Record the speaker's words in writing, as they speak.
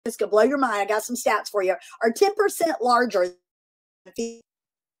it's going to blow your mind. I got some stats for you, are 10% larger than females.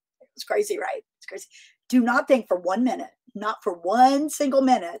 It's crazy, right? It's crazy. Do not think for 1 minute, not for one single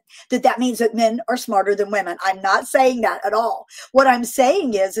minute, that means that men are smarter than women. I'm not saying that at all. What I'm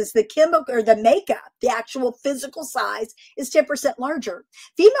saying is the chemical or the makeup, the actual physical size is 10% larger.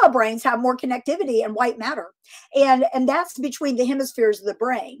 Female brains have more connectivity and white matter. And that's between the hemispheres of the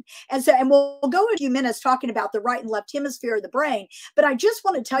brain. And we'll go in a few minutes talking about the right and left hemisphere of the brain. But I just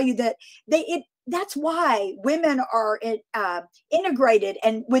want to tell you that that's why women are integrated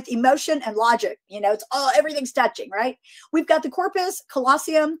and with emotion and logic. It's everything's touching, right? We've got the corpus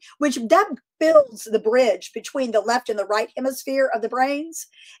callosum, which that builds the bridge between the left and the right hemisphere of the brains.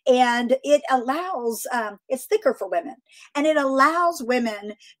 And it allows, it's thicker for women, and it allows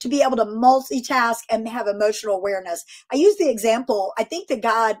women to be able to multitask and have emotional awareness. I use the example, I think that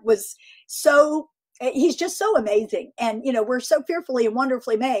God was he's just so amazing. And, we're so fearfully and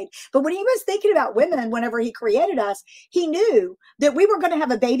wonderfully made. But when he was thinking about women, whenever he created us, he knew that we were going to have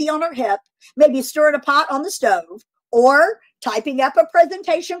a baby on our hip, maybe stirring a pot on the stove, or typing up a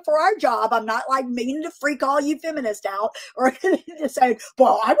presentation for our job. I'm not like meaning to freak all you feminists out or to say,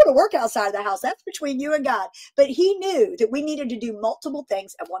 well, I want to work outside of the house. That's between you and God. But he knew that we needed to do multiple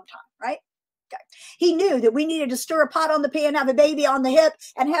things at one time, right? Okay. He knew that we needed to stir a pot on the pan, have a baby on the hip,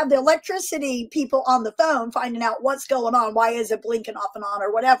 and have the electricity people on the phone finding out what's going on. Why is it blinking off and on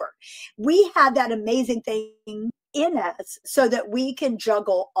or whatever? We had that amazing thing in us so that we can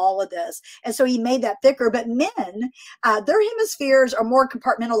juggle all of this. And so he made that thicker. But men, their hemispheres are more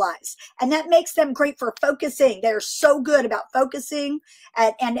compartmentalized, and that makes them great for focusing. They're so good about focusing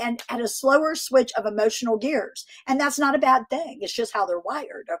and at a slower switch of emotional gears. And that's not a bad thing. It's just how they're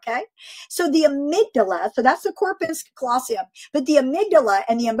wired. Okay. So the amygdala, so that's the corpus callosum, but the amygdala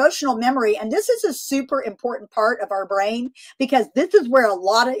and the emotional memory, and this is a super important part of our brain because this is where a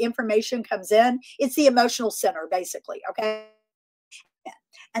lot of information comes in. It's the emotional center, basically. Okay.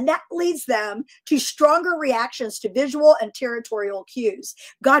 And that leads them to stronger reactions to visual and territorial cues.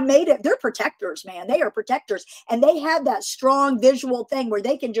 God made it. They're protectors, man. They are protectors. And they have that strong visual thing where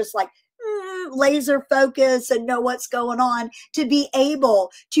they can just like laser focus and know what's going on to be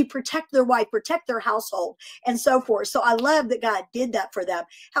able to protect their wife, protect their household, and so forth. So I love that God did that for them.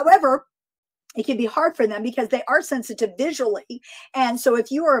 However, it can be hard for them because they are sensitive visually. And so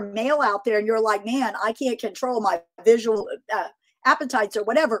if you are a male out there and you're like, man, I can't control my visual appetites or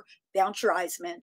whatever, bounce your eyes, man.